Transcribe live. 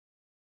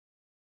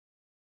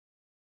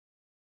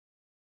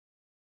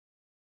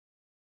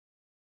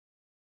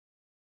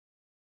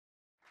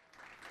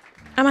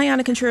I'm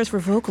Ayana Contreras for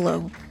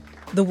Vocalo.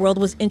 The world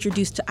was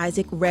introduced to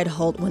Isaac Red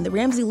Holt when the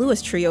Ramsey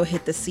Lewis trio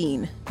hit the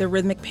scene. The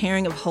rhythmic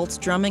pairing of Holt's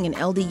drumming and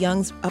Eldee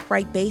Young's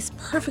upright bass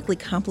perfectly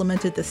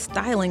complemented the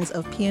stylings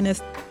of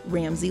pianist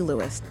Ramsey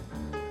Lewis.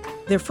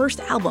 Their first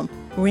album,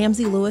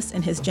 Ramsey Lewis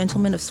and His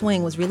Gentlemen of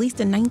Swing, was released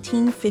in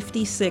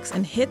 1956,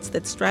 and hits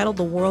that straddled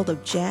the world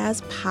of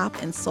jazz, pop,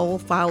 and soul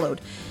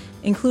followed,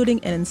 including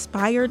an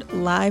inspired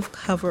live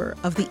cover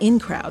of The In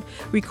Crowd,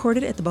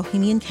 recorded at the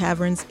Bohemian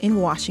Caverns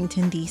in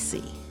Washington,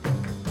 D.C.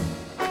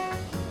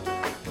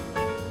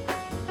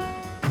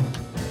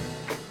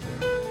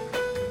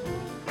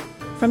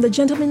 From the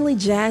gentlemanly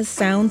jazz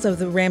sounds of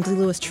the Ramsey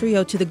Lewis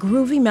trio to the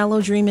groovy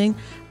mellow dreaming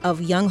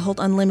of Young-Holt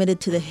Unlimited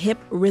to the hip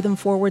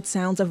rhythm-forward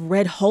sounds of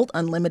Red-Holt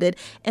Unlimited,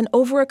 and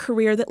over a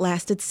career that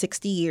lasted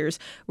 60 years,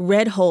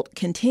 Red-Holt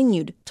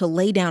continued to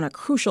lay down a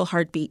crucial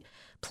heartbeat,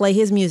 play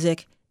his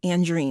music,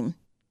 and dream.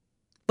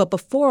 But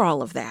before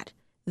all of that,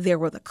 there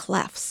were the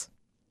Clefs.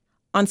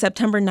 On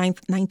September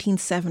 9th,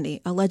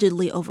 1970,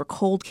 allegedly over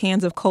cold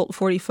cans of Colt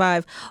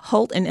 45,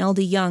 Holt and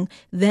Eldee Young,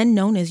 then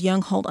known as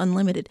Young-Holt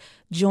Unlimited,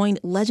 joined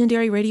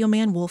legendary radio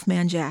man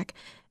Wolfman Jack.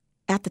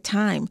 At the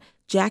time,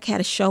 Jack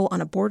had a show on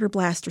a border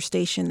blaster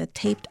station that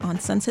taped on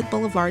Sunset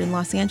Boulevard in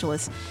Los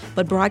Angeles,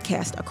 but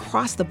broadcast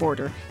across the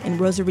border in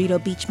Rosarito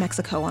Beach,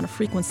 Mexico, on a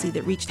frequency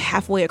that reached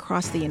halfway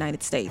across the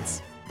United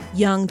States.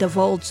 Young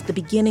divulged the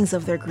beginnings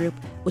of their group,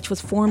 which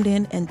was formed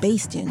in and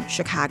based in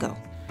Chicago.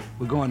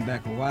 We're going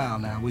back a while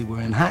now. We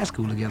were in high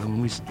school together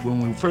when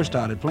we first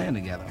started playing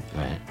together.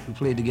 Right. We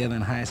played together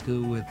in high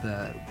school with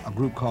a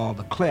group called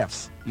the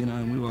Clefs,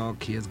 and we were all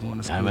kids going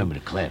to school. I remember the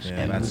Clefs.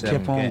 Yeah, and we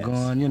kept on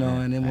going,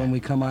 and then when we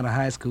come out of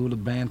high school, the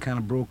band kind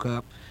of broke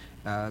up.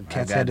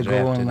 Cats had to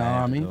go in the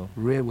Army.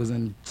 Red was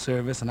in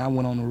service, and I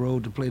went on the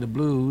road to play the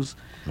blues.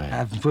 Right.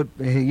 I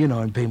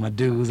and pay my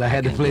dues. I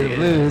had to play the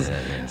blues.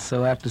 Yeah.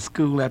 So after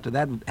school, after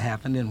that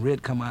happened, and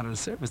Red come out of the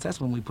service,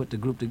 that's when we put the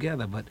group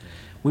together. But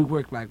we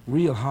worked like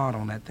real hard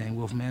on that thing,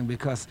 Wolfman,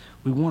 because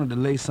we wanted to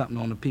lay something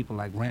on the people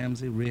like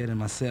Ramsey, Red, and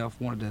myself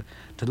wanted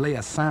to lay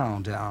a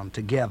sound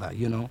together,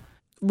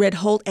 Red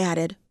Holt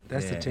added,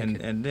 That's the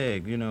ticket. And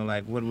dig,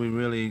 like what we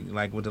really,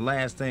 like with the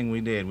last thing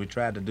we did, we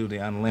tried to do the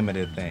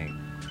unlimited thing.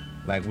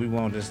 Like we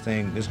want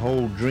this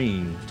whole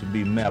dream to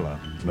be mellow.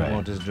 Right. We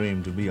want this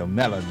dream to be a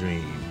mellow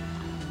dream.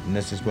 And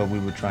this is what we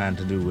were trying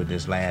to do with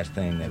this last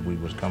thing that we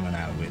was coming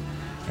out with.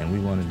 And we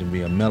wanted to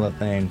be a mellow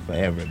thing for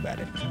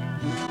everybody.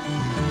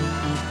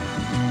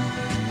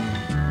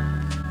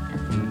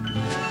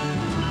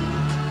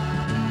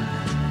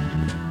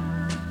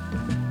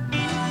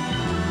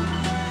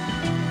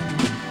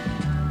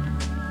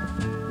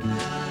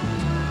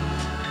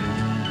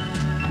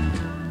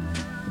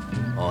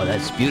 Oh,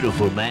 that's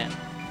beautiful, man.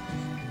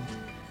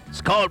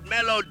 It's called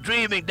Mellow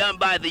Dreaming, done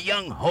by the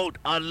Young-Holt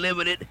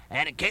Unlimited.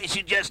 And in case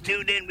you just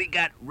tuned in, we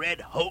got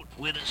Red Holt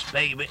with us,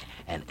 baby,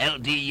 and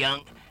Eldee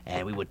Young.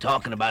 And we were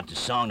talking about the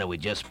song that we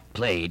just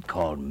played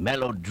called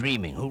Mellow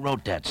Dreaming. Who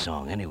wrote that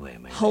song anyway,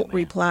 man? Holt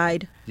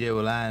replied, Yeah,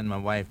 well, I and my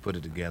wife put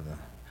it together.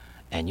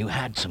 And you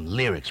had some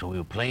lyrics when we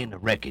were playing the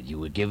record. You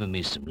were giving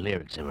me some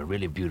lyrics that were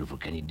really beautiful.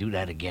 Can you do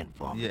that again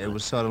for me? Yeah, it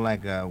was sort of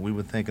like we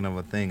were thinking of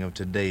a thing of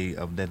today,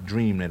 of that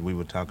dream that we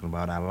were talking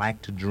about. I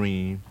like to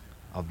dream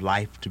of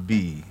life to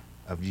be,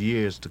 of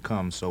years to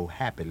come so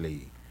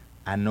happily.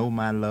 I know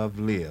my love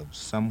lives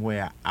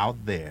somewhere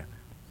out there,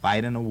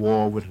 fighting a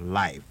war with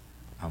life.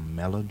 I'm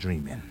mellow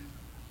dreaming.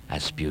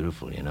 That's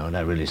beautiful,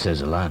 That really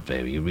says a lot,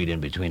 baby. You read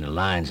in between the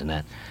lines and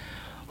that.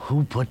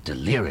 Who put the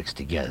lyrics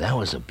together? That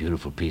was a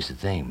beautiful piece of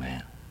thing,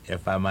 man.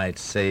 If I might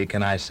say,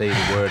 can I say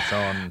the words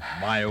on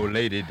my old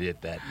lady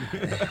did that?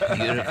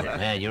 Beautiful,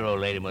 man. Your old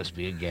lady must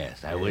be a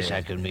guest. I wish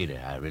I could meet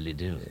her. I really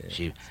do.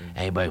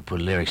 Anybody who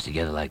put lyrics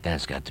together like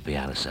that's got to be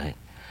out of sight.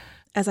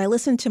 As I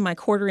listened to my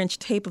quarter-inch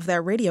tape of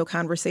that radio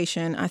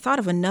conversation, I thought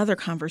of another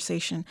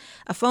conversation,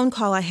 a phone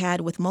call I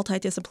had with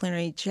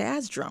multidisciplinary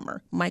jazz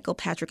drummer Mikel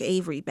Patrick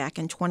Avery back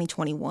in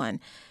 2021.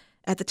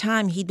 At the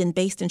time, he'd been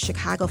based in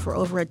Chicago for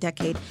over a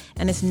decade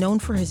and is known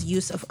for his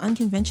use of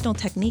unconventional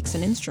techniques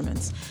and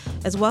instruments,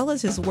 as well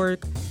as his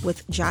work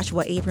with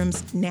Joshua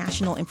Abrams'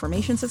 National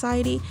Information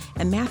Society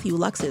and Matthew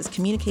Lux's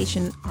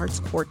Communication Arts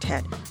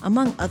Quartet,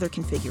 among other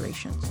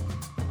configurations.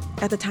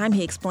 At the time,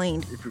 he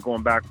explained, if you're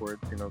going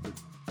backwards, the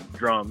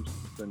drums,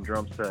 then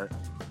drum set,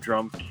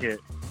 drum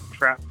kit,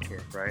 trap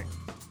kit, right?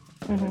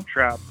 Mm-hmm. And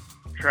trap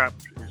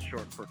is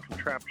short for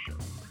contraption.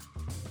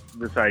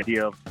 This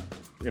idea of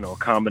a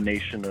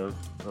combination of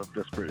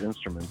disparate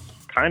instruments,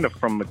 kind of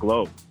from the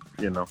globe,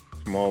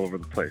 from all over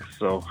the place.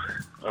 So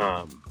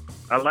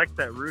I like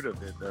that root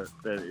of it,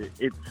 that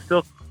it's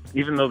still,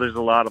 even though there's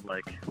a lot of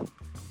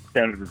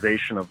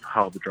standardization of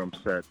how the drum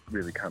set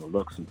really kind of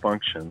looks and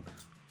functions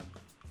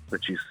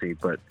that you see,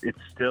 but it's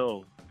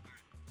still,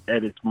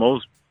 at its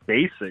most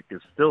basic,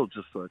 is still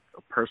just a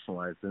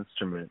personalized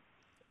instrument.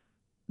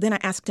 Then I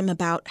asked him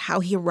about how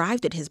he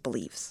arrived at his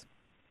beliefs.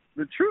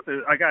 The truth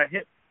is, I got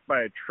hit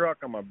by a truck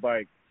on my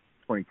bike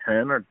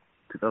 2010 or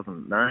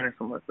 2009 or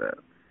something like that.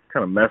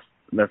 Kind of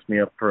messed me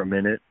up for a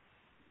minute.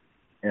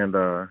 And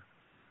I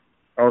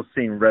was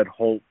seeing Red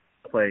Holt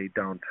play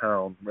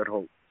downtown. Red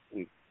Holt,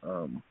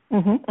 kind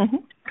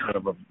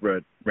of a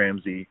Red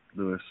Ramsey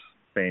Lewis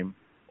fame.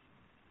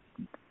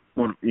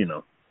 Well, you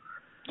know.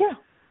 Yeah.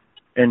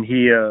 And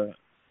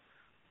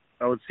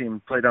I would see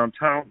him play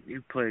downtown. He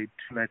played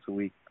 2 nights a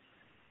week,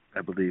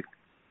 I believe.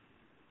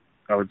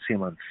 I would see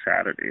him on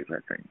Saturdays, I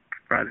think.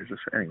 Fridays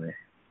or anyway.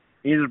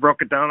 He just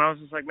broke it down. I was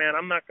just like, man,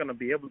 I'm not going to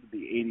be able to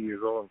be 80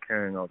 years old and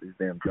carrying all these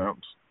damn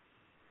drums.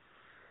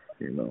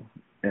 You know.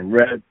 And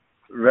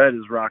Red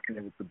is rocking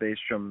it with the bass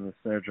drum and the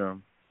snare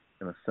drum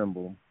and a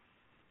cymbal.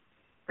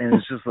 And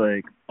it's just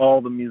like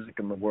all the music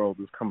in the world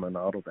is coming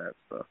out of that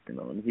stuff, you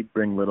know. And he'd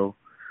bring little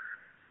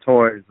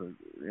toys,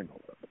 you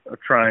know, a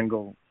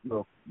triangle,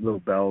 little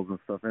bells and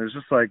stuff. And it was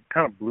just like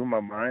kind of blew my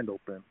mind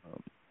open.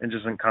 And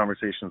just in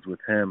conversations with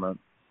him,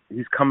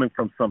 he's coming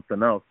from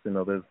something else. You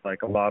know, there's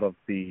like a lot of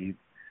the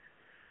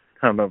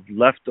kind of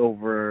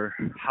leftover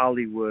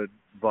Hollywood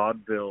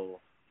vaudeville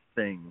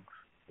things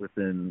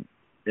in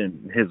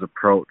his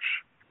approach.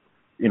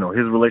 You know,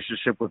 his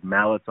relationship with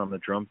mallets on the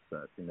drum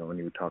set, you know, when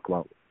he would talk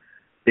about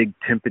big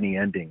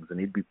timpani endings and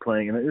he'd be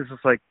playing. And it's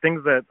just like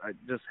things that I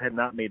just had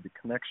not made the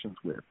connections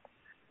with.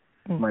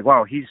 I'm like,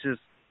 wow, he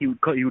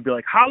would be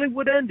like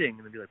Hollywood ending,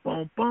 and it'd be like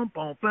boom, boom,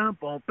 boom, boom,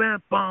 boom,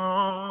 boom,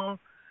 boom.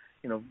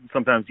 You know,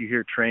 sometimes you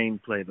hear Train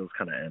play those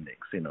kind of endings.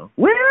 You know,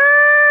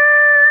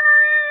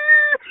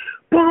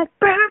 boom,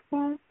 bam,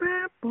 boom,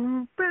 bam,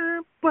 boom,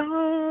 bam,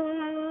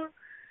 boom.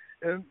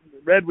 And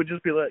Red would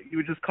just be like, he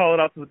would just call it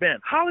out to the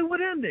band,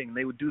 Hollywood ending. And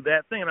they would do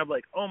that thing, and I'm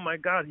like, oh my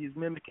God, he's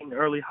mimicking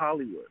early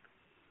Hollywood.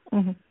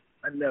 Mm-hmm.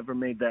 I never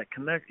made that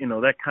connect, you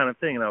know, that kind of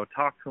thing. And I would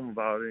talk to him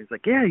about it. And he's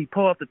like, yeah, he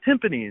pull out the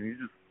timpani, and he's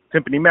just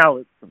timpani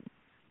mallets, and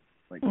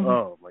like,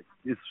 oh, like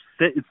it's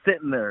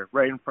sitting there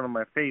right in front of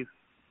my face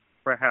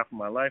for half of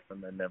my life,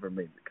 and I never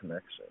made the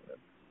connection. And,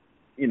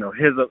 you know,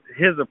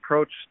 his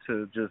approach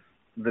to just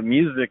the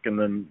music and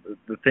then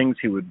the things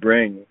he would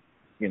bring,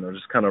 you know,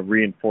 just kind of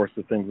reinforce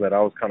the things that I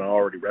was kind of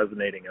already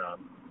resonating on.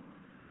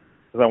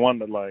 Because I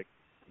wanted to like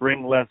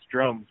bring less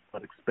drums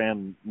but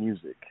expand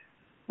music,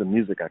 the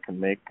music I can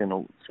make and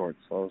all sorts.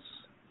 So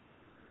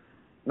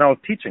I was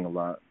teaching a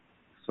lot,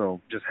 so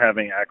just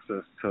having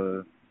access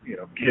to, you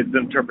know, kids'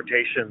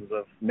 interpretations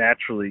of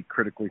naturally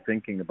critically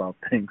thinking about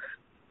things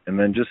and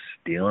then just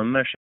stealing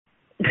their shit.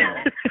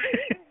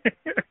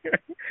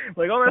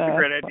 Like, oh, that's a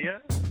great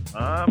idea.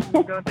 I'm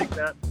going to take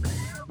that.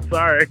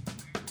 Sorry.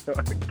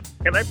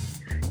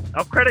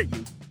 I'll credit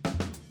you.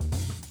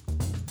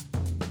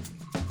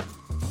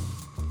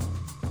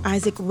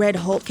 Isaac Red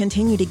Holt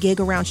continued to gig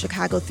around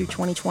Chicago through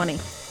 2020.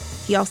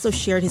 He also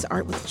shared his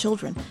art with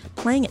children,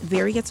 playing at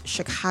various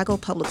Chicago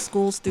public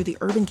schools through the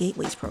Urban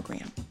Gateways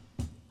program.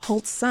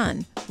 Holt's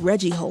son,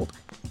 Reggie Holt,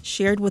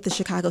 shared with the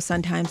Chicago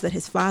Sun-Times that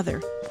his father,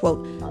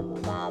 quote,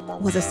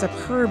 was a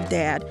superb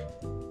dad,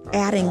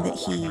 adding that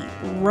he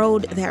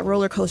rode that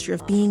roller coaster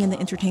of being in the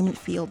entertainment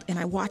field, and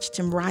I watched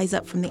him rise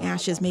up from the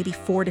ashes maybe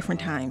 4 different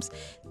times.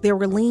 There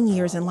were lean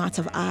years and lots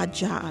of odd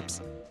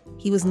jobs.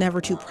 He was never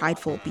too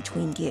prideful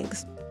between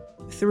gigs.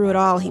 Through it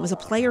all, he was a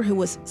player who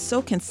was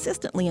so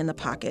consistently in the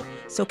pocket,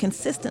 so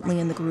consistently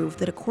in the groove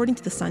that according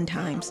to the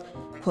Sun-Times,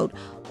 quote,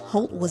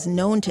 Holt was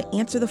known to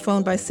answer the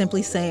phone by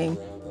simply saying,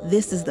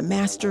 "This is the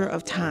master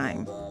of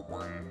time."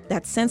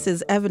 That sense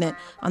is evident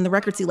on the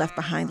records he left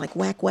behind, like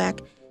Whack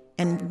Whack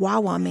and Wah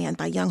Wah Man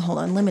by Young-Holt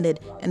Unlimited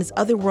and his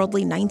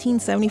otherworldly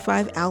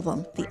 1975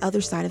 album, The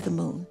Other Side of the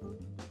Moon.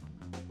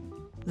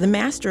 The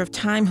master of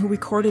time, who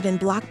recorded in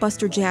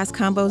blockbuster jazz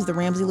combos the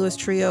Ramsey Lewis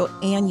Trio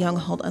and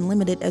Young-Holt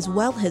Unlimited, as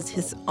well as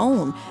his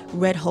own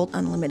Red Holt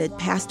Unlimited,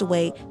 passed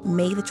away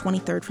May the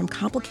 23rd from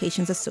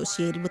complications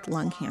associated with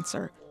lung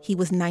cancer. He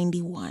was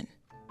 91.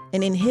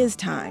 And in his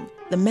time,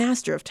 the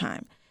master of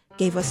time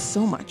gave us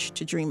so much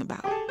to dream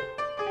about.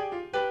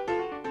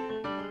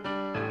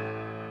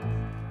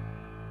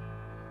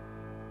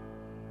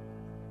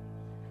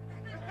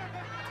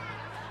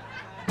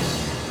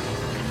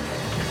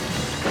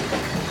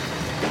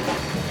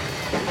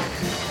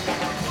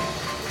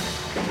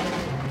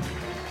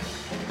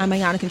 I'm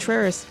Ayana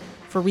Contreras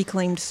for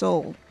Reclaimed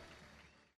Soul.